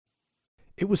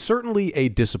It was certainly a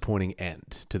disappointing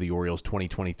end to the Orioles'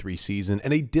 2023 season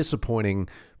and a disappointing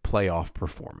playoff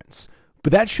performance.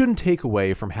 But that shouldn't take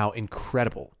away from how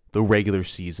incredible the regular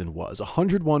season was.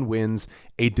 101 wins,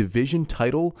 a division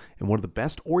title, and one of the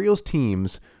best Orioles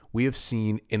teams we have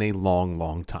seen in a long,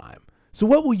 long time. So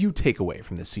what will you take away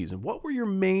from this season? What will your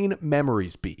main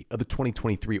memories be of the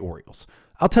 2023 Orioles?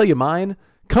 I'll tell you mine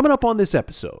coming up on this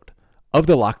episode of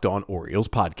the Locked On Orioles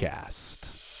podcast.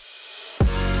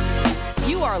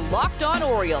 You are Locked On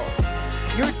Orioles,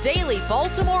 your daily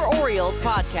Baltimore Orioles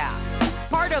podcast.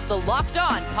 Part of the Locked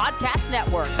On Podcast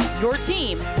Network, your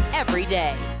team every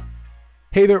day.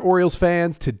 Hey there, Orioles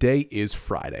fans. Today is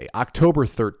Friday, October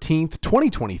 13th,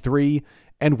 2023,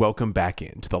 and welcome back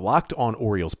into the Locked On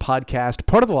Orioles podcast,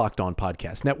 part of the Locked On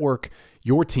Podcast Network,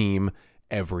 your team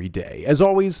every day. As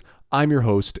always, I'm your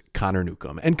host, Connor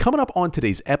Newcomb, and coming up on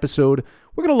today's episode,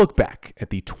 we're going to look back at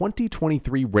the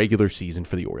 2023 regular season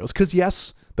for the Orioles, because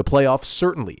yes, the playoffs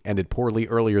certainly ended poorly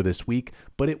earlier this week,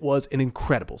 but it was an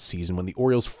incredible season when the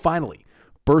Orioles finally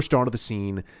burst onto the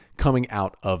scene coming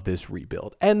out of this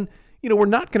rebuild. And we're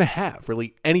not going to have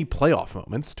really any playoff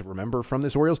moments to remember from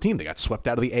this Orioles team. They got swept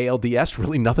out of the ALDS.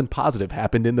 Really nothing positive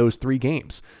happened in those 3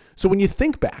 games. So when you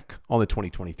think back on the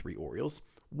 2023 Orioles,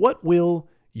 what will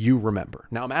you remember?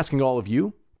 Now, I'm asking all of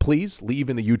you, please leave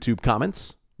in the YouTube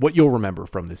comments what you'll remember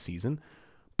from this season.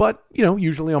 But,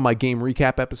 usually on my game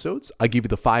recap episodes, I give you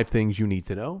the 5 things you need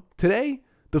to know. Today,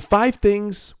 the 5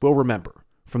 things we'll remember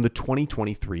from the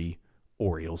 2023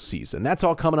 Orioles season. That's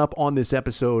all coming up on this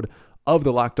episode of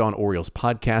the Locked On Orioles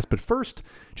podcast. But first,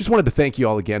 just wanted to thank you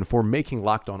all again for making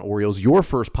Locked On Orioles your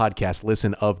first podcast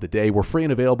listen of the day. We're free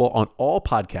and available on all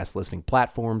podcast listening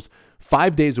platforms,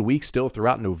 5 days a week, still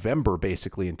throughout November,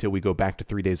 basically, until we go back to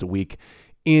 3 days a week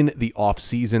in the off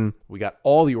season. We got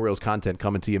all the Orioles content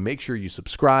coming to you. Make sure you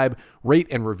subscribe, rate,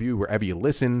 and review wherever you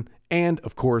listen. And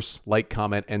of course, like,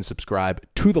 comment, and subscribe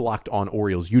to the Locked On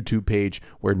Orioles YouTube page,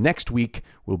 where next week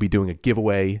we'll be doing a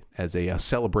giveaway as a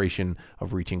celebration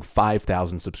of reaching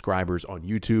 5,000 subscribers on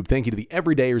YouTube. Thank you to the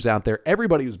everydayers out there,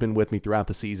 everybody who's been with me throughout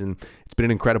the season. It's been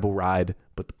an incredible ride,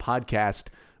 but the podcast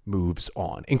moves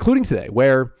on, including today,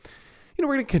 where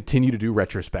we're going to continue to do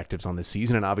retrospectives on this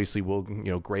season, and obviously we'll,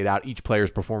 grade out each player's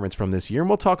performance from this year, and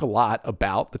we'll talk a lot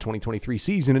about the 2023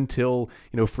 season until,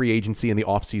 free agency and the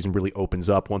offseason really opens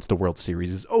up once the World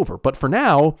Series is over. But for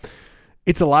now,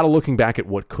 it's a lot of looking back at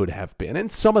what could have been,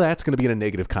 and some of that's going to be in a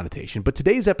negative connotation, but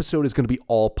today's episode is going to be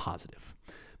all positive.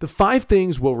 The 5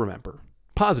 things we'll remember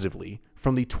positively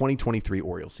from the 2023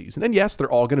 Orioles season. And yes,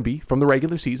 they're all going to be from the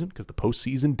regular season because the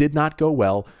postseason did not go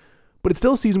well. But it's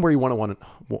still a season where you won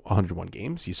 101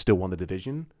 games. You still won the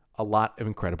division. A lot of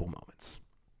incredible moments.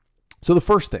 So the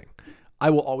first thing I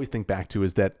will always think back to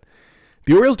is that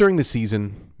the Orioles during the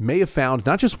season may have found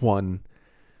not just one,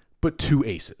 but 2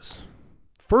 aces.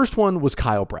 First one was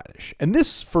Kyle Bradish. And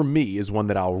this, for me, is one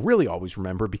that I'll really always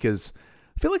remember because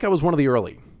I feel like I was one of the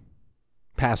early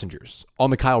passengers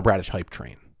on the Kyle Bradish hype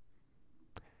train.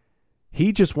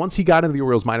 Once he got into the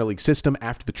Orioles minor league system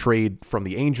after the trade from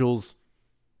the Angels,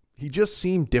 he just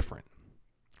seemed different.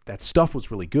 That stuff was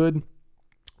really good.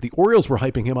 The Orioles were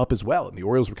hyping him up as well, and the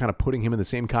Orioles were kind of putting him in the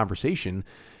same conversation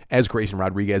as Grayson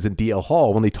Rodriguez and DL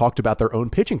Hall when they talked about their own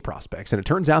pitching prospects. And it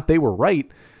turns out they were right,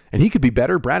 and he could be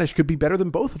better. Bradish could be better than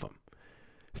both of them.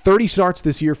 30 starts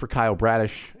this year for Kyle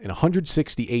Bradish. In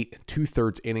 168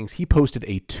 2/3 innings, he posted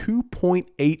a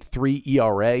 2.83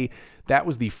 ERA. That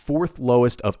was the 4th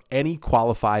lowest of any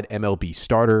qualified MLB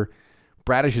starter.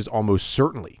 Bradish is almost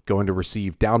certainly going to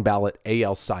receive down-ballot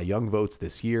AL Cy Young votes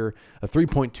this year, a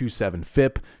 3.27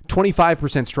 FIP,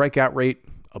 25% strikeout rate,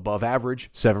 above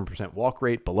average, 7% walk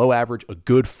rate, below average, a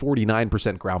good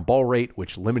 49% ground ball rate,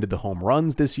 which limited the home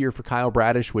runs this year for Kyle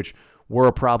Bradish, which were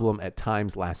a problem at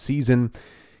times last season.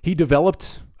 He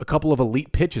developed a couple of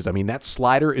elite pitches. I mean, that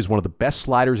slider is one of the best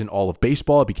sliders in all of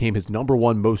baseball. It became his number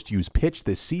 1 most used pitch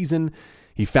this season.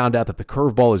 He found out that the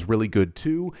curveball is really good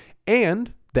too,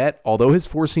 and that although his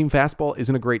 4-seam fastball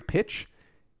isn't a great pitch,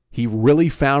 he really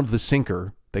found the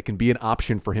sinker that can be an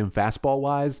option for him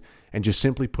fastball-wise and just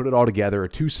simply put it all together. A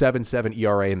 2.77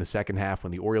 ERA in the second half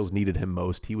when the Orioles needed him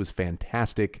most. He was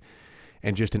fantastic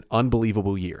and just an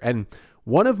unbelievable year. And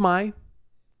one of my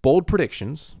bold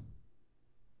predictions,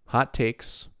 hot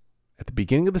takes, at the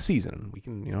beginning of the season, we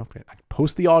can, I can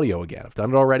post the audio again. I've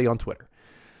done it already on Twitter.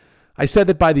 I said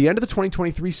that by the end of the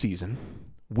 2023 season,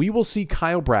 we will see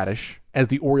Kyle Bradish as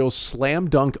the Orioles' slam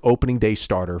dunk opening day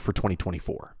starter for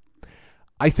 2024.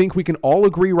 I think we can all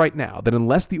agree right now that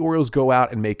unless the Orioles go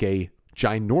out and make a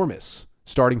ginormous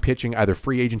starting pitching, either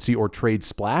free agency or trade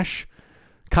splash,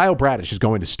 Kyle Bradish is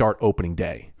going to start opening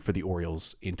day for the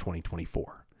Orioles in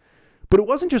 2024. But it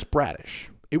wasn't just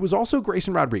Bradish. It was also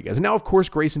Grayson Rodriguez. And now, of course,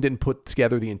 Grayson didn't put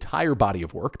together the entire body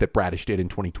of work that Bradish did in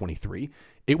 2023.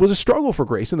 It was a struggle for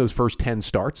Grayson, those first 10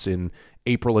 starts in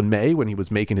April and May when he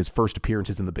was making his first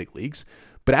appearances in the big leagues.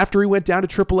 But after he went down to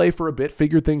AAA for a bit,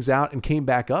 figured things out, and came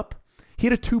back up, he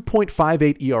had a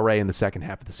 2.58 ERA in the second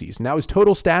half of the season. Now, his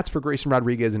total stats for Grayson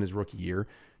Rodriguez in his rookie year,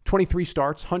 23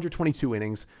 starts, 122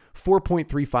 innings,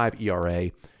 4.35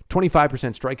 ERA,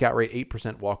 25% strikeout rate,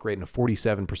 8% walk rate, and a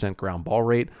 47% ground ball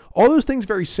rate. All those things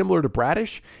very similar to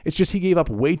Bradish. It's just he gave up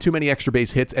way too many extra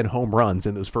base hits and home runs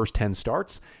in those first 10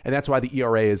 starts, and that's why the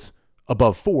ERA is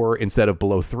above 4 instead of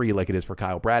below 3 like it is for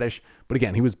Kyle Bradish. But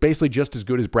again, he was basically just as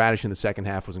good as Bradish in the second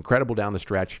half, was incredible down the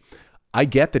stretch. I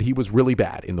get that he was really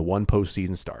bad in the one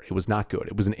postseason start. It was not good.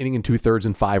 It was an inning and 2/3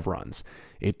 and 5 runs.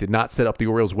 It did not set up the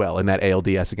Orioles well in that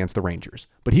ALDS against the Rangers.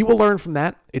 But he will learn from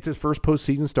that. It's his first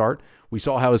postseason start. We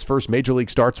saw how his first major league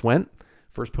starts went.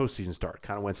 First postseason start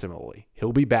kind of went similarly.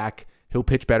 He'll be back. He'll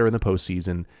pitch better in the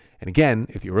postseason. And again,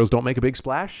 if the Orioles don't make a big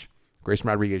splash, Grayson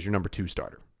Rodriguez is your number 2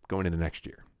 starter going into next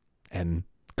year. And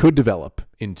could develop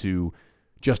into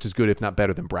just as good, if not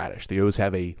better, than Bradish. The O's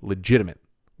have a legitimate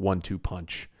 1-2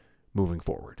 punch moving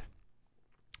forward.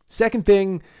 Second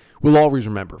thing we'll always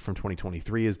remember from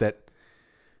 2023 is that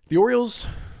the Orioles,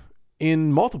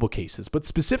 in multiple cases, but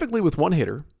specifically with one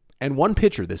hitter and one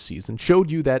pitcher this season, showed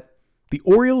you that the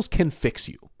Orioles can fix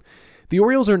you. The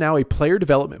Orioles are now a player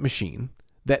development machine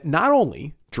that not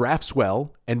only drafts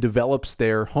well and develops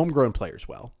their homegrown players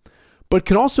well, but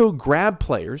can also grab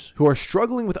players who are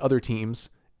struggling with other teams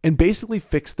and basically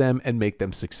fix them and make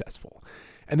them successful.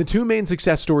 And the two main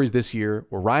success stories this year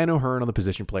were Ryan O'Hearn on the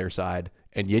position player side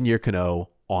and Yennier Cano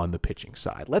on the pitching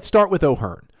side. Let's start with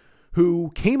O'Hearn,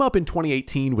 who came up in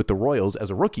 2018 with the Royals as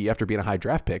a rookie after being a high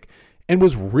draft pick and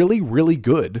was really, really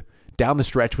good down the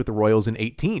stretch with the Royals in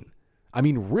 18. I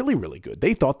mean, really, really good.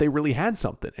 They thought they really had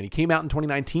something. And he came out in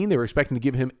 2019. They were expecting to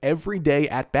give him every day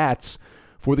at-bats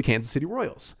for the Kansas City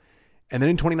Royals. And then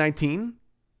in 2019,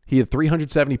 he had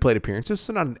 370 plate appearances,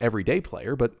 so not an everyday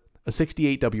player, but a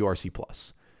 68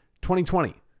 WRC+.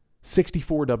 2020,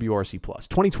 64 WRC+.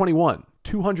 2021,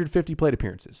 250 plate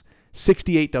appearances,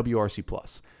 68 WRC+.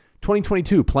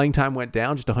 2022, playing time went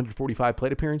down, just 145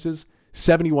 plate appearances,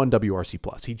 71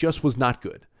 WRC+. He just was not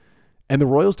good. And the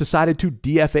Royals decided to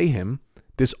DFA him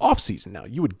this offseason. Now,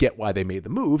 you would get why they made the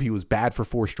move. He was bad for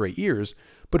 4 straight years.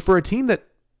 But for a team that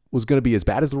was going to be as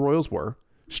bad as the Royals were,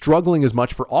 struggling as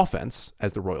much for offense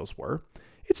as the Royals were,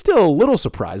 it's still a little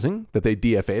surprising that they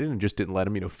DFA'd him and just didn't let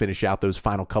him, finish out those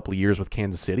final couple of years with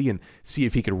Kansas City and see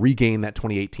if he could regain that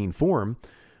 2018 form.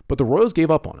 But the Royals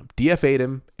gave up on him, DFA'd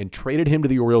him, and traded him to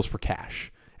the Orioles for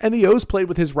cash. And the O's played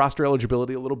with his roster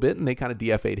eligibility a little bit, and they kind of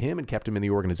DFA'd him and kept him in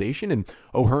the organization. And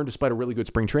O'Hearn, despite a really good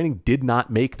spring training, did not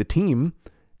make the team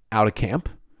out of camp.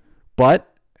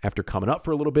 But after coming up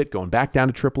for a little bit, going back down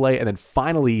to AAA, and then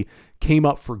finally came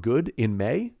up for good in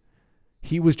May,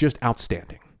 he was just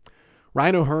outstanding.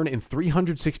 Ryan O'Hearn, in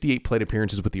 368 plate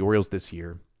appearances with the Orioles this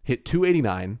year, hit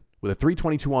 .289 with a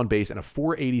 .322 on base and a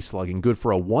 .480 slugging, good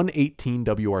for a 118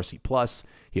 WRC+.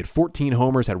 He had 14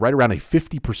 homers, had right around a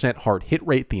 50% hard hit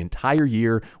rate the entire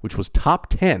year, which was top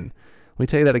 10. Let me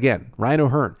tell you that again. Ryan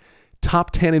O'Hearn,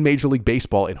 top 10 in Major League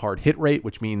Baseball in hard hit rate,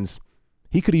 which means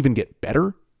he could even get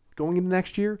better going into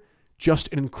next year.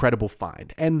 Just an incredible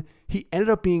find. And he ended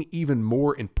up being even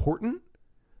more important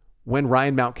when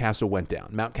Ryan Mountcastle went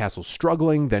down. Mountcastle's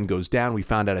struggling, then goes down. We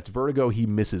found out it's vertigo. He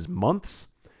misses months.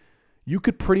 You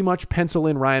could pretty much pencil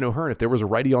in Ryan O'Hearn, if there was a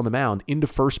righty on the mound, into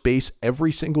first base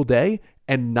every single day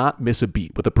and not miss a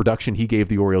beat with the production he gave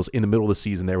the Orioles in the middle of the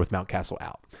season there with Mountcastle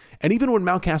out. And even when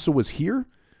Mountcastle was here,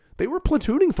 they were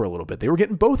platooning for a little bit. They were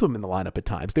getting both of them in the lineup at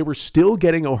times. They were still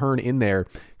getting O'Hearn in there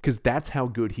because that's how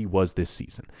good he was this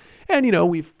season. And,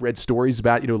 we've read stories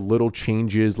about, little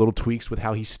changes, little tweaks with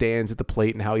how he stands at the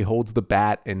plate and how he holds the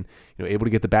bat and, able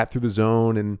to get the bat through the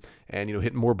zone and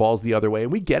hitting more balls the other way.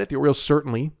 And we get it. The Orioles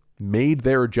certainly made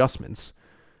their adjustments,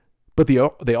 but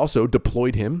they also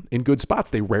deployed him in good spots.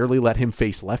 They rarely let him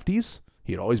face lefties.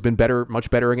 He had always been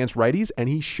much better against righties, and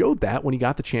he showed that when he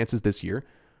got the chances this year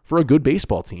for a good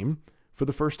baseball team for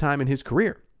the first time in his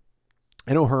career.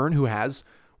 And O'Hearn, who has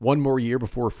one more year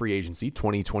before free agency,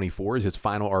 2024 is his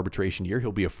final arbitration year.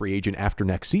 He'll be a free agent after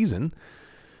next season.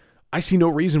 I see no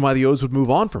reason why the O's would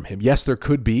move on from him. Yes, there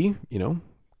could be,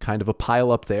 kind of a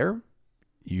pile up there.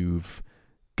 You've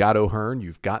got O'Hearn,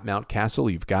 you've got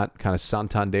Mountcastle, you've got kind of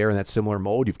Santander in that similar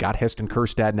mold. You've got Heston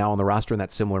Kjerstad now on the roster in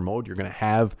that similar mold. You're going to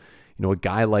have, a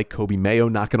guy like Kobe Mayo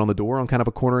knocking on the door on kind of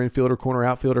a corner infielder, corner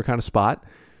outfielder kind of spot.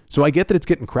 So I get that it's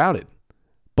getting crowded.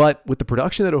 But with the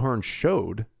production that O'Hearn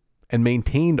showed and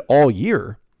maintained all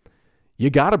year, you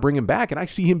got to bring him back. And I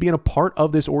see him being a part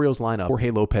of this Orioles lineup.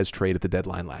 Jorge Lopez trade at the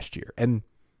deadline last year. And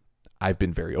I've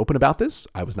been very open about this.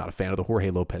 I was not a fan of the Jorge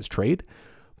Lopez trade,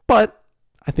 but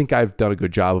I think I've done a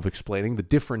good job of explaining the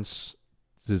differences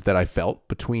that I felt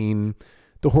between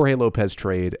the Jorge Lopez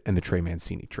trade and the Trey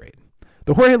Mancini trade.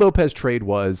 The Jorge Lopez trade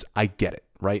was, I get it,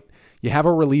 right? You have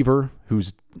a reliever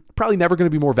who's probably never going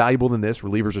to be more valuable than this.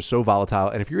 Relievers are so volatile.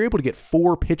 And if you're able to get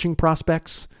 4 pitching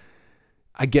prospects,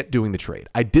 I get doing the trade.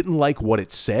 I didn't like what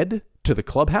it said to the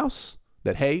clubhouse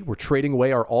that, hey, we're trading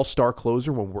away our all-star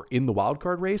closer when we're in the wild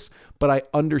card race, but I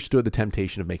understood the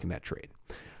temptation of making that trade.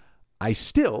 I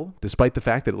still, despite the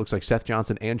fact that it looks like Seth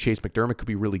Johnson and Chase McDermott could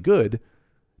be really good,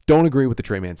 don't agree with the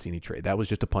Trey Mancini trade. That was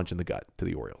just a punch in the gut to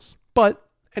the Orioles. But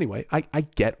anyway, I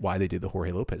get why they did the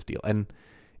Jorge Lopez deal. And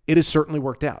it has certainly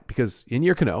worked out because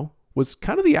Yennier Cano was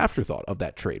kind of the afterthought of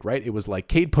that trade, right? It was like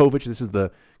Cade Povich, this is going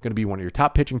to be one of your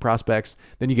top pitching prospects.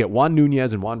 Then you get Juan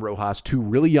Nunez and Juan Rojas, 2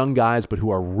 really young guys, but who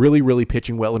are really, really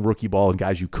pitching well in rookie ball and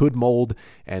guys you could mold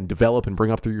and develop and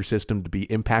bring up through your system to be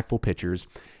impactful pitchers.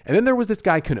 And then there was this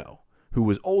guy Cano, who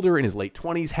was older, in his late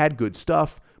 20s, had good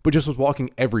stuff, but just was walking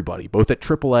everybody, both at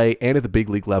AAA and at the big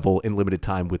league level in limited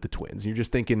time with the Twins. And you're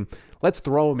just thinking, let's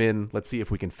throw him in. Let's see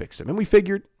if we can fix him. And we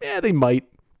figured, they might.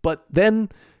 But then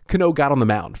Cano got on the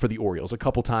mound for the Orioles a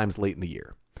couple times late in the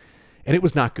year. And it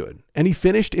was not good. And he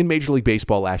finished in Major League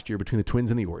Baseball last year between the Twins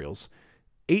and the Orioles,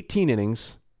 18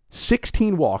 innings,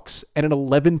 16 walks, and an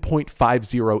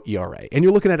 11.50 ERA. And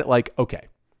you're looking at it like, okay,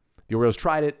 the Orioles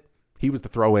tried it. He was the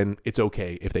throw-in. It's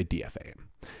okay if they DFA him.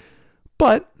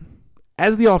 But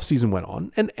as the offseason went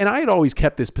on, and I had always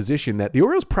kept this position that the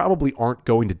Orioles probably aren't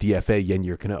going to DFA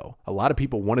Yennier Cano. A lot of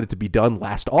people wanted it to be done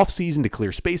last offseason to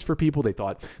clear space for people. They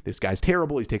thought, this guy's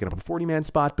terrible. He's taking up a 40-man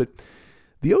spot. But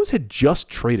the O's had just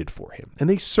traded for him, and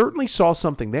they certainly saw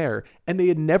something there, and they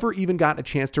had never even gotten a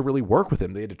chance to really work with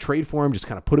him. They had to trade for him, just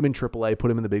kind of put him in AAA, put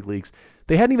him in the big leagues.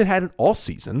 They hadn't even had an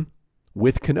all-season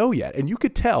with Cano yet. And you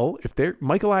could tell if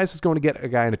Mike Elias is going to get a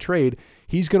guy in a trade,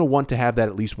 he's going to want to have that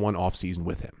at least one offseason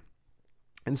with him.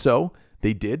 And so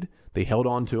they did. They held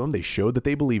on to him. They showed that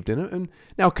they believed in it. And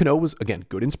now Cano was, again,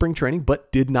 good in spring training,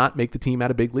 but did not make the team out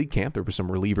of big league camp. There were some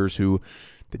relievers who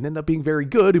didn't end up being very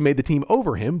good, who made the team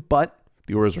over him, but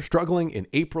the Orioles were struggling. In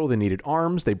April, they needed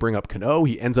arms. They bring up Cano.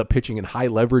 He ends up pitching in high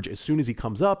leverage as soon as he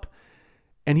comes up,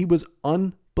 and he was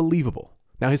unbelievable.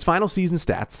 Now, his final season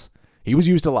stats, he was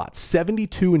used a lot.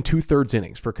 72 2/3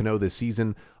 innings for Cano this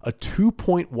season, a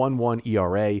 2.11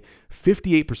 ERA,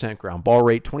 58% ground ball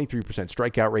rate, 23%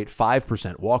 strikeout rate,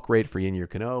 5% walk rate for Yennier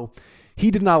Cano. He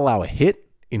did not allow a hit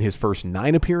in his first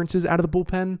 9 appearances out of the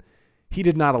bullpen. He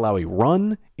did not allow a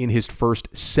run in his first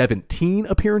 17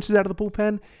 appearances out of the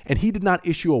bullpen, and he did not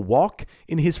issue a walk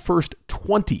in his first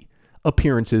 20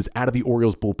 appearances out of the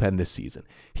Orioles bullpen this season.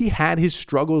 He had his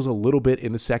struggles a little bit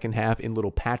in the second half in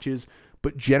little patches,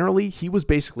 but generally he was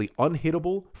basically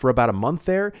unhittable for about a month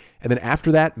there, and then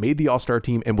after that made the All-Star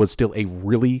team and was still a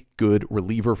really good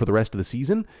reliever for the rest of the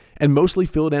season, and mostly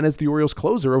filled in as the Orioles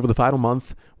closer over the final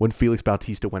month when Felix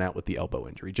Bautista went out with the elbow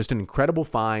injury. Just an incredible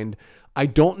find. I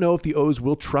don't know if the O's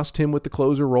will trust him with the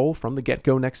closer role from the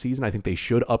get-go next season. I think they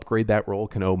should upgrade that role.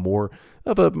 Cano more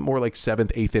like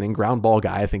 7th, 8th inning ground ball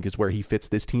guy, I think, is where he fits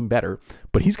this team better.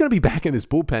 But he's going to be back in this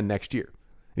bullpen next year.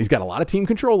 And he's got a lot of team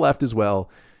control left as well.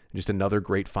 Just another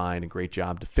great find and great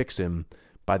job to fix him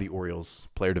by the Orioles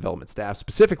player development staff,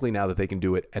 specifically now that they can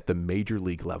do it at the major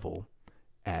league level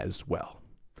as well.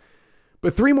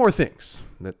 But 3 more things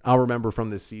that I'll remember from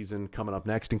this season coming up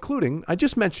next, including, I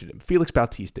just mentioned him, Felix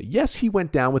Bautista. Yes, he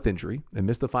went down with injury and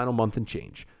missed the final month and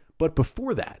change. But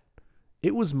before that,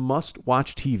 it was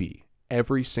must-watch TV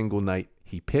every single night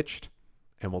he pitched,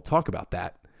 and we'll talk about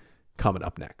that coming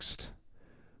up next.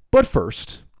 But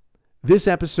first, this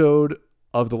episode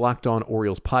of the Locked On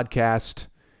Orioles podcast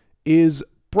is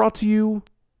brought to you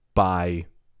by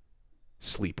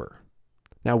Sleeper.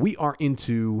 Now, we are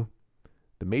into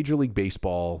the Major League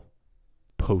Baseball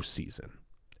postseason,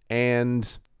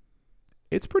 and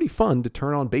it's pretty fun to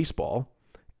turn on baseball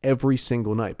every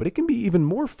single night, but it can be even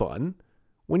more fun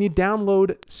when you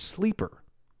download Sleeper,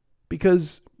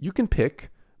 because you can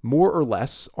pick more or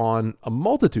less on a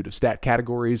multitude of stat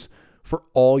categories for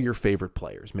all your favorite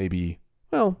players. Maybe,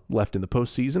 left in the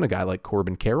postseason, a guy like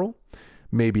Corbin Carroll,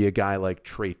 maybe a guy like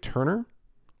Trey Turner,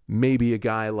 maybe a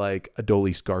guy like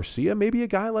Adolis Garcia, maybe a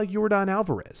guy like Yordan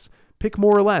Alvarez. Pick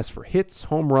more or less for hits,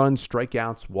 home runs,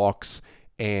 strikeouts, walks,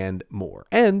 and more.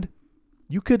 And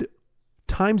you could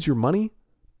times your money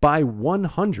by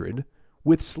 100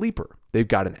 with Sleeper. They've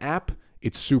got an app.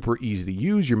 It's super easy to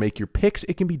use. You make your picks.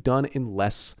 It can be done in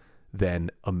less than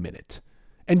a minute.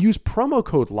 and use promo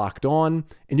code LOCKEDON,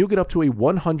 and you'll get up to a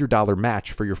 $100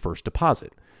 match for your first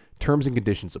deposit. Terms and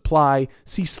conditions apply.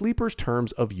 See Sleeper's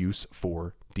terms of use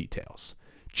for details.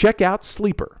 Check out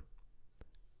Sleeper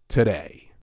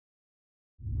today.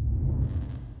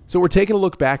 So we're taking a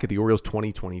look back at the Orioles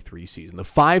 2023 season. The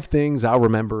 5 things I'll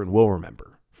remember and will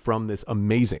remember from this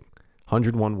amazing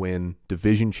 101-win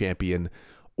division champion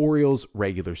Orioles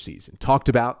regular season. Talked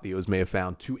about the O's may have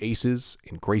found 2 aces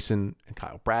in Grayson and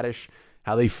Kyle Bradish,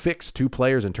 how they fixed 2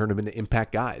 players and turned them into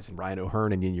impact guys in Ryan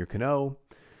O'Hearn and Yinyer Cano.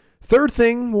 Third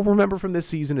thing we'll remember from this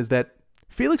season is that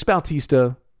Felix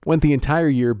Bautista went the entire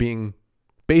year being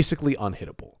basically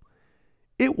unhittable.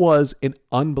 It was an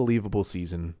unbelievable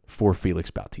season for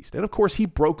Felix Bautista. And of course, he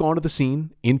broke onto the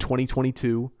scene in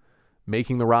 2022,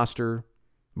 making the roster,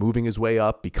 moving his way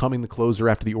up, becoming the closer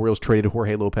after the Orioles traded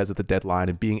Jorge Lopez at the deadline,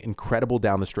 and being incredible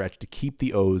down the stretch to keep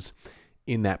the O's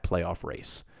in that playoff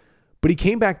race. But he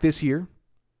came back this year,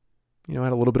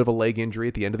 had a little bit of a leg injury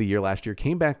at the end of the year last year,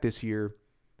 came back this year,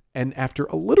 and after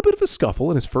a little bit of a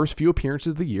scuffle in his first few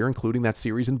appearances of the year, including that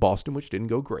series in Boston, which didn't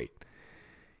go great,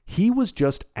 he was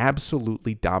just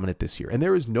absolutely dominant this year. And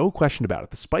there is no question about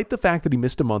it. Despite the fact that he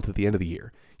missed a month at the end of the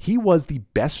year, he was the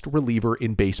best reliever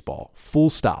in baseball, full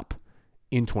stop,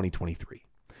 in 2023.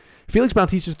 Felix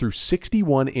Bautista threw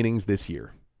 61 innings this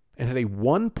year and had a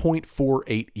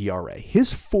 1.48 ERA.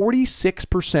 His 46%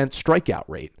 strikeout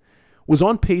rate was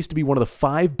on pace to be one of the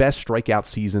 5 best strikeout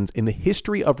seasons in the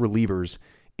history of relievers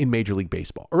in Major League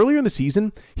Baseball. Earlier in the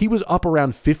season, he was up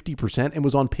around 50% and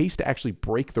was on pace to actually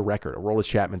break the record, Aroldis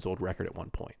Chapman's old record at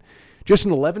one point. Just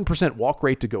an 11% walk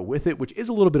rate to go with it, which is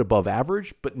a little bit above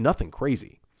average, but nothing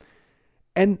crazy.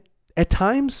 And at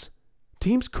times,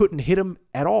 teams couldn't hit him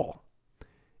at all.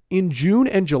 In June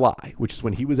and July, which is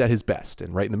when he was at his best,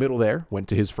 and right in the middle there, went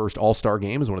to his first All-Star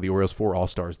game as one of the Orioles' 4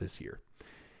 All-Stars this year.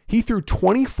 He threw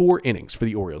 24 innings for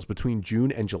the Orioles between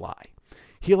June and July.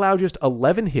 He allowed just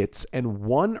 11 hits and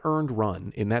 1 earned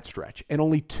run in that stretch, and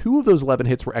only 2 of those 11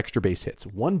 hits were extra base hits.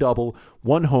 1 double,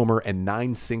 1 homer, and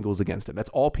 9 singles against him. That's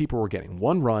all people were getting.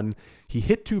 1 run. He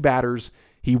hit 2 batters.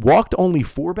 He walked only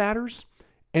 4 batters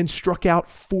and struck out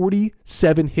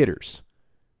 47 hitters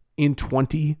in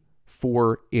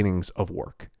 24 innings of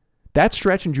work. That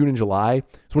stretch in June and July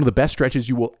is one of the best stretches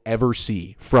you will ever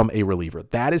see from a reliever.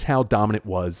 That is how dominant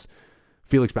was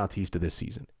Felix Bautista this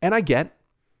season. And I get,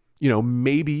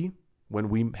 maybe when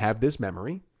we have this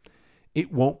memory,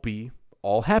 it won't be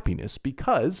all happiness,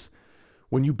 because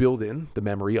when you build in the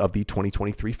memory of the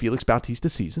 2023 Felix Bautista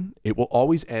season, it will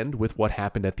always end with what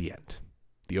happened at the end.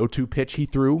 The 0-2 pitch he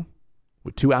threw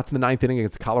with 2 outs in the 9th inning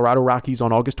against the Colorado Rockies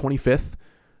on August 25th,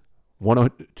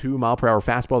 102-mile-per-hour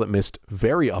fastball that missed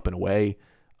very up and away,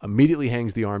 immediately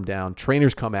hangs the arm down,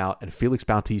 trainers come out, and Felix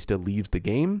Bautista leaves the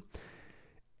game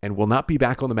and will not be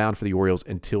back on the mound for the Orioles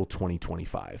until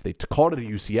 2025. They called it a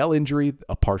UCL injury,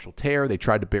 a partial tear. They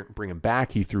tried to bring him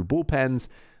back. He threw bullpens.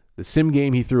 The sim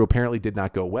game he threw apparently did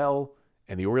not go well,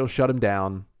 and the Orioles shut him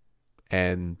down.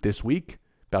 And this week,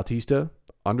 Bautista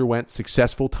underwent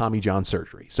successful Tommy John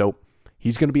surgery. So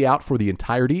he's going to be out for the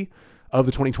entirety of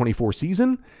the 2024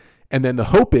 season. And then the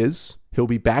hope is he'll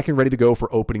be back and ready to go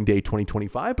for opening day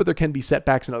 2025, but there can be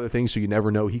setbacks and other things, so you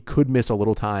never know. He could miss a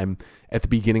little time at the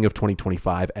beginning of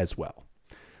 2025 as well.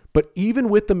 But even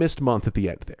with the missed month at the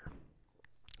end there,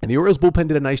 and the Orioles bullpen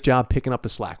did a nice job picking up the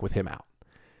slack with him out,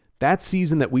 that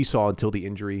season that we saw until the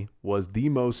injury was the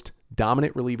most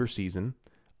dominant reliever season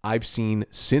I've seen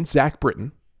since Zach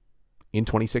Britton in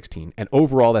 2016. And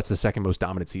overall, that's the second most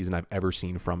dominant season I've ever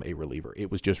seen from a reliever. It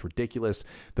was just ridiculous.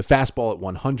 The fastball at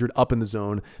 100 up in the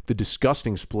zone, the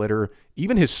disgusting splitter,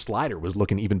 even his slider was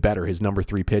looking even better, his number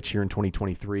 3 pitch here in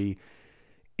 2023.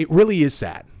 It really is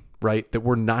sad, right, that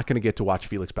we're not going to get to watch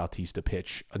Felix Bautista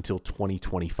pitch until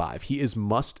 2025. He is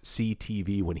must-see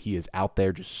TV when he is out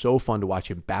there. Just so fun to watch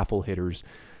him baffle hitters.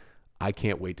 I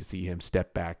can't wait to see him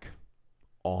step back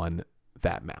on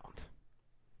that mound.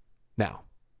 Now,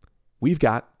 we've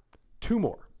got 2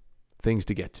 more things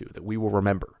to get to that we will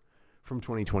remember from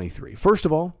 2023. First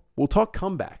of all, we'll talk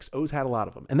comebacks. O's had a lot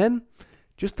of them. And then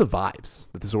just the vibes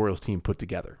that this Orioles team put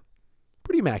together.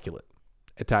 Pretty immaculate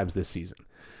at times this season.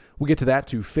 We'll get to that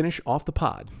to finish off the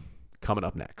pod coming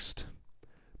up next.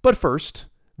 But first,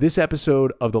 this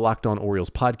episode of the Locked On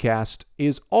Orioles podcast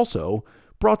is also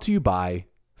brought to you by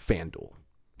FanDuel.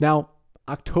 Now,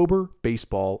 October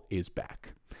baseball is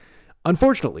back.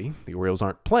 Unfortunately, the Orioles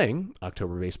aren't playing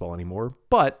October baseball anymore,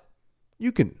 but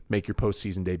you can make your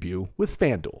postseason debut with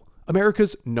FanDuel,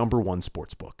 America's #1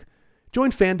 sportsbook.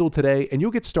 Join FanDuel today and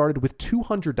you'll get started with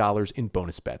 $200 in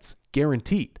bonus bets,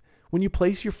 guaranteed, when you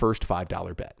place your first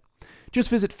 $5 bet. Just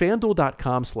visit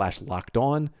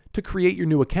fanduel.com/lockedon to create your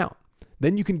new account.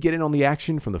 Then you can get in on the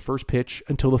action from the first pitch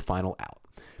until the final out.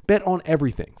 Bet on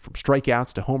everything from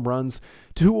strikeouts to home runs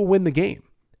to who will win the game.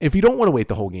 If you don't want to wait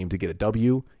the whole game to get a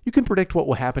W, you can predict what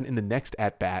will happen in the next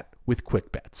at-bat with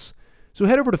quick bets. So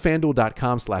head over to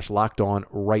fanduel.com/lockedon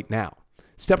right now.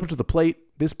 Step up to the plate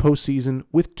this postseason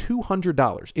with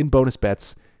 $200 in bonus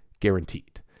bets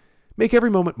guaranteed. Make every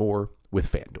moment more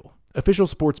with FanDuel, official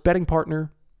sports betting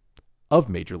partner of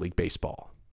Major League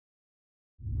Baseball.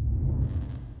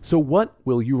 So what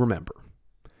will you remember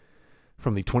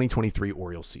from the 2023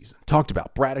 Orioles season? Talked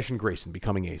about Bradish and Grayson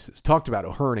becoming aces. Talked about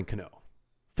O'Hearn and Cano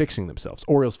fixing themselves.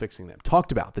 Orioles fixing them.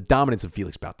 Talked about the dominance of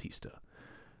Felix Bautista.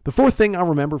 The fourth thing I'll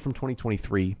remember from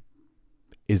 2023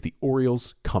 is the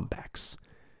Orioles' comebacks.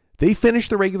 They finished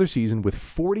the regular season with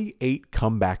 48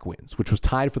 comeback wins, which was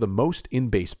tied for the most in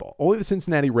baseball. Only the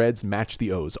Cincinnati Reds matched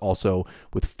the O's, also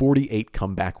with 48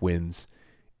 comeback wins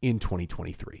in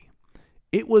 2023.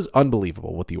 It was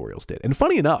unbelievable what the Orioles did. And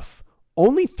funny enough,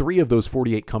 only 3 of those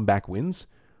 48 comeback wins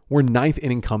were ninth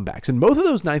inning comebacks. And both of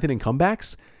those ninth inning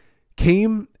comebacks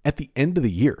came at the end of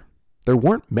the year. There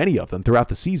weren't many of them throughout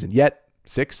the season, yet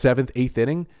 6th, 7th, 8th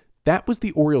inning, that was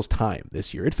the Orioles' time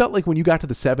this year. It felt like when you got to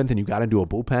the 7th and you got into a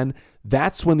bullpen,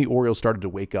 that's when the Orioles started to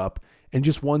wake up and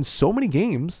just won so many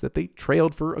games that they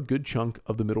trailed for a good chunk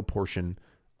of the middle portion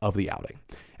of the outing.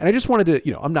 And I just wanted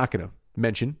to, I'm not going to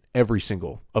mention every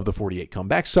single of the 48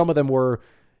 comebacks. Some of them were,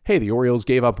 hey, the Orioles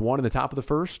gave up 1 in the top of the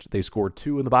first. They scored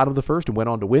 2 in the bottom of the first and went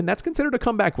on to win. That's considered a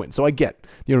comeback win. So I get,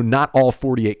 not all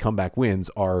 48 comeback wins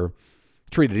are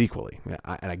treated equally.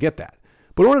 And I get that.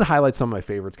 But I wanted to highlight some of my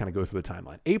favorites, kind of go through the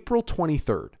timeline. April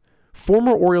 23rd,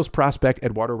 former Orioles prospect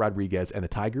Eduardo Rodriguez and the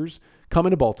Tigers come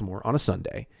into Baltimore on a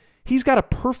Sunday. He's got a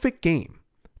perfect game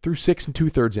through 6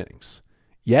 2/3 innings.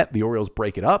 Yet the Orioles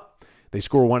break it up. They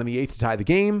score 1 in the 8th to tie the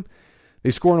game.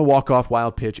 They score on a walk-off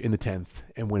wild pitch in the 10th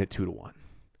and win it 2-1.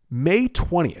 May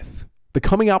 20th, the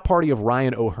coming out party of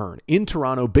Ryan O'Hearn in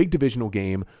Toronto, big divisional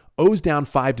game. O's down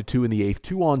 5-2 in the 8th,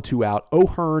 2 on, 2 out.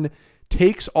 O'Hearn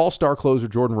takes all-star closer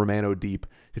Jordan Romano deep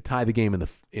to tie the game in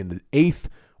the 8th.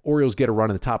 Orioles get a run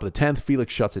in the top of the 10th.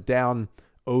 Felix shuts it down.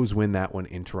 O's win that one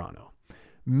in Toronto.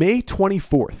 May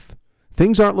 24th,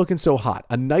 things aren't looking so hot.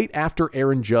 A night after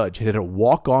Aaron Judge hit a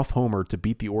walk-off homer to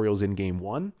beat the Orioles in Game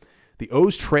 1, the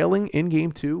O's trailing in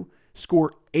Game 2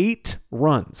 score 8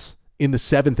 runs in the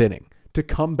 7th inning to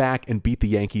come back and beat the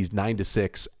Yankees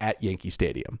 9-6 at Yankee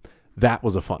Stadium. That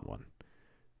was a fun one.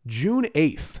 June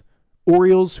 8th,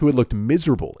 Orioles, who had looked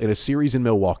miserable in a series in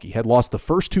Milwaukee, had lost the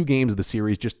first 2 games of the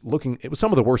series, it was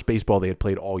some of the worst baseball they had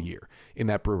played all year in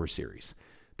that Brewers series.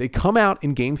 They come out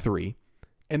in Game 3,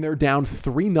 and they're down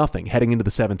 3-0 heading into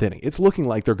the 7th inning. It's looking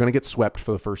like they're going to get swept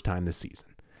for the first time this season.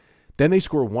 Then they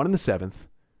score 1 in the 7th,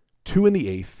 2 in the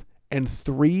 8th, and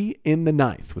 3 in the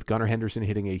 9th, with Gunnar Henderson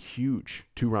hitting a huge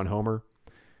 2-run homer,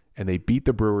 and they beat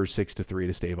the Brewers 6-3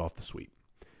 to stave off the sweep.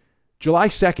 July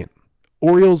 2nd,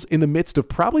 Orioles in the midst of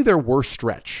probably their worst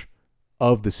stretch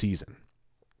of the season,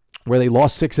 where they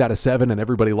lost 6 out of 7 and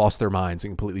everybody lost their minds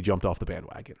and completely jumped off the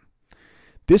bandwagon.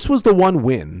 This was the one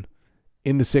win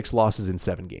in the 6 losses in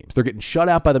 7 games. They're getting shut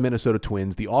out by the Minnesota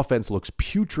Twins. The offense looks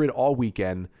putrid all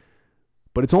weekend,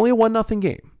 but it's only a 1-0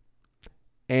 game.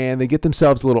 And they get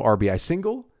themselves a little RBI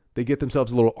single. They get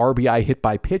themselves a little RBI hit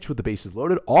by pitch with the bases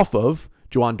loaded off of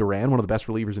Joan Duran, one of the best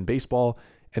relievers in baseball,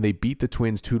 and they beat the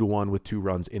Twins 2-1 with 2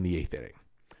 runs in the 8th inning.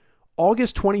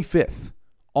 August 25th,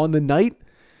 on the night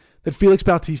that Felix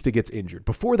Bautista gets injured.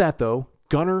 Before that, though,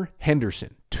 Gunnar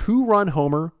Henderson, 2-run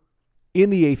homer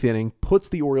in the 8th inning, puts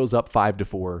the Orioles up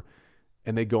 5-4,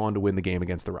 and they go on to win the game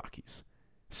against the Rockies.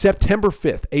 September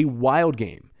 5th, a wild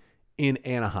game in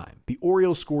Anaheim. The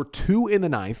Orioles score 2 in the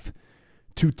 9th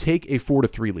to take a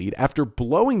 4-3 lead after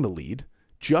blowing the lead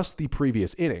just the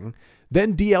previous inning.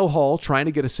 Then DL Hall, trying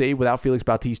to get a save without Felix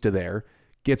Bautista there,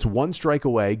 gets 1 strike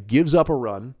away, gives up a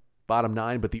run, bottom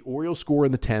 9, but the Orioles score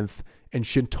in the 10th, and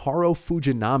Shintaro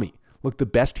Fujinami looked the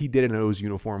best he did in an O's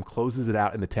uniform, closes it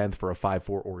out in the 10th for a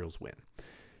 5-4 Orioles win.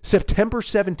 September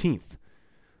 17th,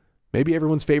 maybe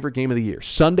everyone's favorite game of the year,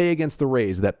 Sunday against the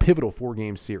Rays, that pivotal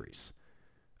 4-game series.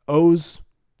 O's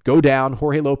go down.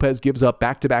 Jorge Lopez gives up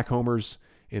back-to-back homers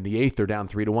in the 8th. They're down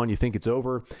 3-1. You think it's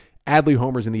over. Adley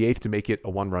homers in the 8th to make it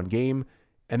a 1-run game.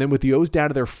 And then with the O's down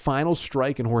to their final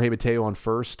strike and Jorge Mateo on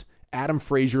first, Adam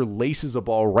Frazier laces a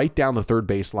ball right down the third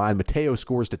baseline. Mateo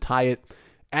scores to tie it.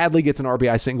 Adley gets an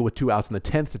RBI single with 2 outs in the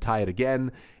 10th to tie it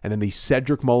again. And then the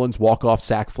Cedric Mullins walk-off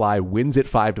sac fly wins it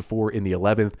 5-4 in the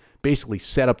 11th. Basically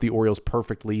set up the Orioles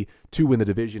perfectly to win the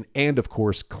division and, of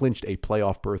course, clinched a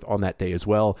playoff berth on that day as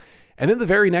well. And then the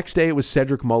very next day, it was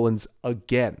Cedric Mullins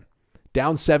again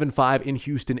Down 7-5 in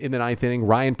Houston in the ninth inning.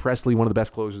 Ryan Presley, one of the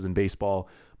best closers in baseball.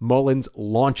 Mullins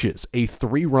launches a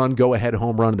 3-run go-ahead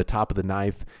home run in the top of the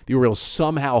ninth. The Orioles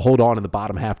somehow hold on in the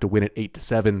bottom half to win it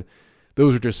 8-7.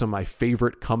 Those are just some of my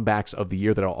favorite comebacks of the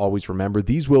year that I'll always remember.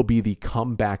 These will be the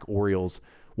comeback Orioles.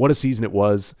 What a season it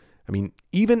was. I mean,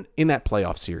 even in that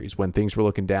playoff series when things were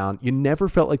looking down, you never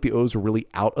felt like the O's were really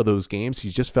out of those games.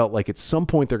 You just felt like at some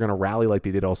point they're going to rally like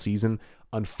they did all season.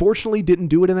 Unfortunately, didn't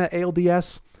do it in that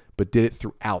ALDS, but did it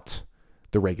throughout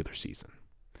the regular season.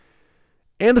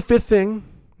 And the fifth thing,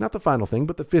 not the final thing,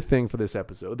 but the fifth thing for this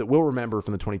episode that we'll remember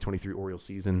from the 2023 Orioles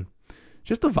season,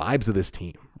 just the vibes of this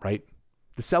team, right?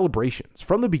 The celebrations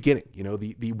from the beginning,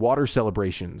 the water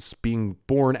celebrations being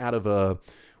born out of a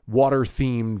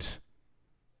water-themed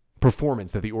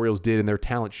performance that the Orioles did in their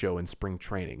talent show in spring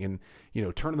training, and,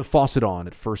 turning the faucet on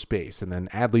at first base, and then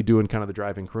Adley doing kind of the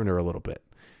driving crooner a little bit.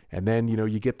 And then,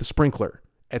 you get the sprinkler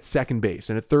at second base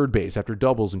and at third base after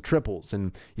doubles and triples,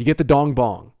 and you get the dong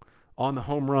bong on the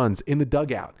home runs in the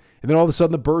dugout. And then all of a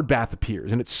sudden the bird bath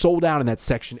appears, and it's sold out in that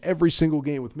section every single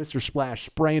game with Mr. Splash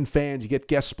spraying fans. You get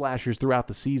guest splashers throughout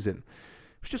the season.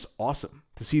 It was just awesome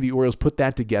to see the Orioles put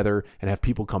that together and have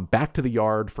people come back to the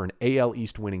yard for an AL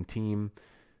East winning team.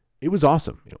 It was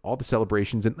awesome. All the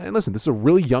celebrations. And listen, this is a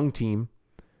really young team.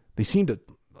 They seem to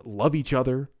love each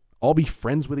other, all be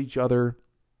friends with each other.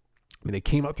 I mean, they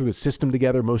came up through the system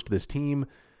together, most of this team.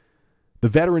 The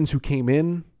veterans who came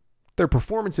in, their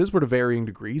performances were to varying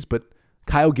degrees, but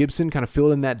Kyle Gibson kind of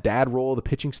filled in that dad role of the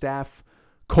pitching staff.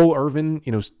 Cole Irvin,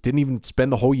 didn't even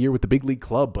spend the whole year with the big league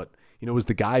club, but, was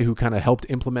the guy who kind of helped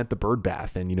implement the bird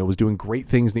bath and, was doing great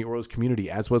things in the Orioles community,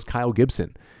 as was Kyle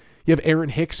Gibson. You have Aaron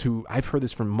Hicks, who I've heard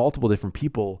this from multiple different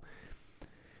people.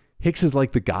 Hicks is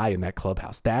like the guy in that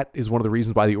clubhouse. That is one of the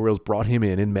reasons why the Orioles brought him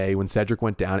in May when Cedric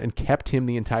went down and kept him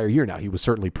the entire year. Now, he was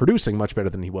certainly producing much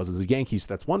better than he was as a Yankee, so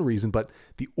that's one reason, but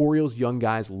the Orioles young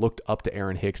guys looked up to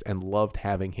Aaron Hicks and loved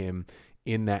having him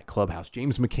in that clubhouse.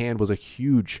 James McCann was a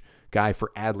huge guy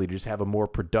for Adley to just have a more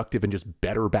productive and just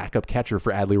better backup catcher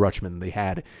for Adley Rutschman than they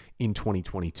had in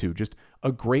 2022. Just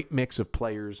a great mix of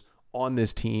players on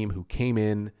this team who came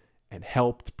in and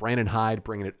helped. Brandon Hyde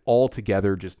bringing it all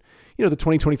together. Just, the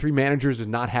 2023 managers does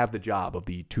not have the job of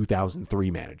the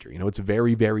 2003 manager. It's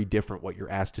very, very different what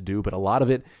you're asked to do, but a lot of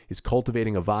it is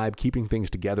cultivating a vibe, keeping things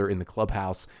together in the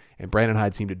clubhouse, and Brandon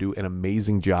Hyde seemed to do an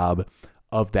amazing job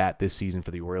of that this season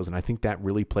for the Orioles, and I think that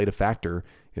really played a factor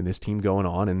in this team going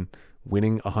on and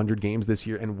winning 100 games this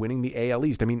year and winning the AL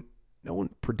East. I mean, no one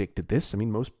predicted this. I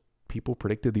mean, most people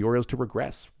predicted the Orioles to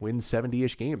regress, win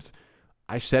 70-ish games.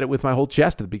 I said it with my whole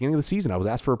chest at the beginning of the season. I was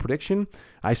asked for a prediction.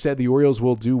 I said the Orioles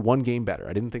will do one game better.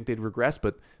 I didn't think they'd regress,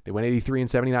 but they went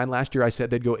 83-79 last year. I said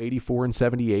they'd go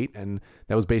 84-78, and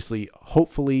that was basically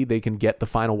hopefully they can get the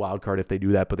final wild card if they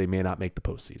do that, but they may not make the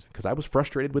postseason because I was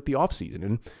frustrated with the offseason,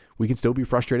 and we can still be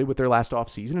frustrated with their last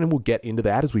offseason, and we'll get into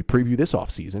that as we preview this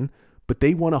offseason. But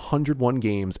they won 101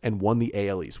 games and won the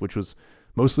AL East, which was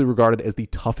mostly regarded as the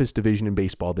toughest division in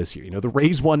baseball this year. The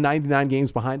Rays won 99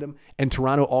 games behind them, and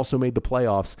Toronto also made the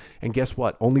playoffs. And guess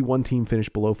what? Only one team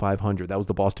finished below 500. That was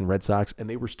the Boston Red Sox, and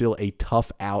they were still a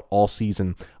tough out all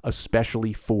season,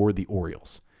 especially for the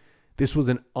Orioles. This was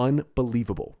an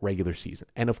unbelievable regular season.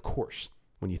 And of course,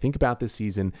 when you think about this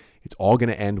season, it's all going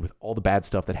to end with all the bad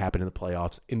stuff that happened in the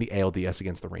playoffs in the ALDS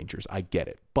against the Rangers. I get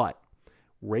it. But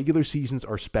regular seasons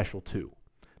are special too.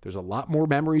 There's a lot more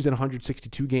memories in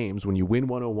 162 games when you win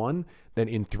 101 than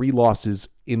in 3 losses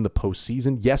in the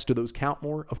postseason. Yes, do those count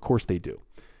more? Of course they do.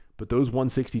 But those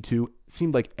 162, it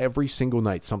seemed like every single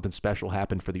night something special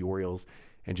happened for the Orioles,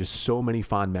 and just so many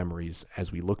fond memories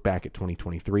as we look back at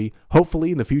 2023.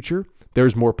 Hopefully in the future,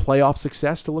 there's more playoff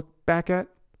success to look back at,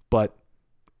 but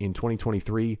in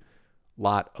 2023, a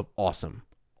lot of awesome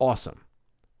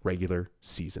regular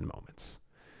season moments.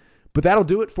 But that'll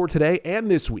do it for today and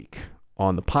this week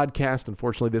on the podcast.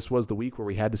 Unfortunately, this was the week where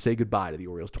we had to say goodbye to the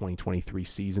Orioles 2023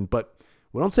 season, but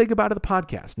we don't say goodbye to the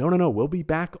podcast. No. We'll be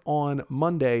back on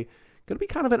Monday. Going to be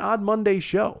kind of an odd Monday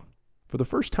show for the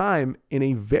first time in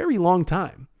a very long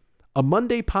time. A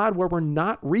Monday pod where we're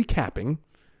not recapping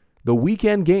the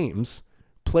weekend games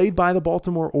played by the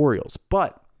Baltimore Orioles.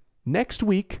 But next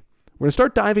week, we're going to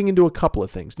start diving into a couple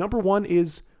of things. Number one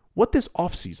is what this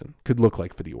offseason could look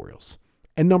like for the Orioles.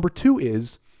 And number two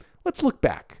is let's look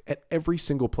back at every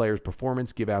single player's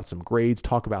performance, give out some grades,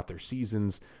 talk about their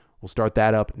seasons. We'll start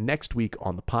that up next week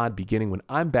on the pod, beginning when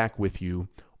I'm back with you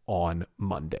on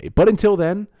Monday. But until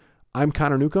then, I'm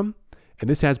Connor Newcomb, and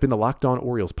this has been the Locked On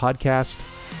Orioles podcast,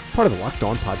 part of the Locked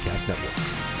On Podcast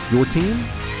Network. Your team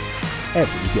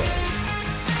every day.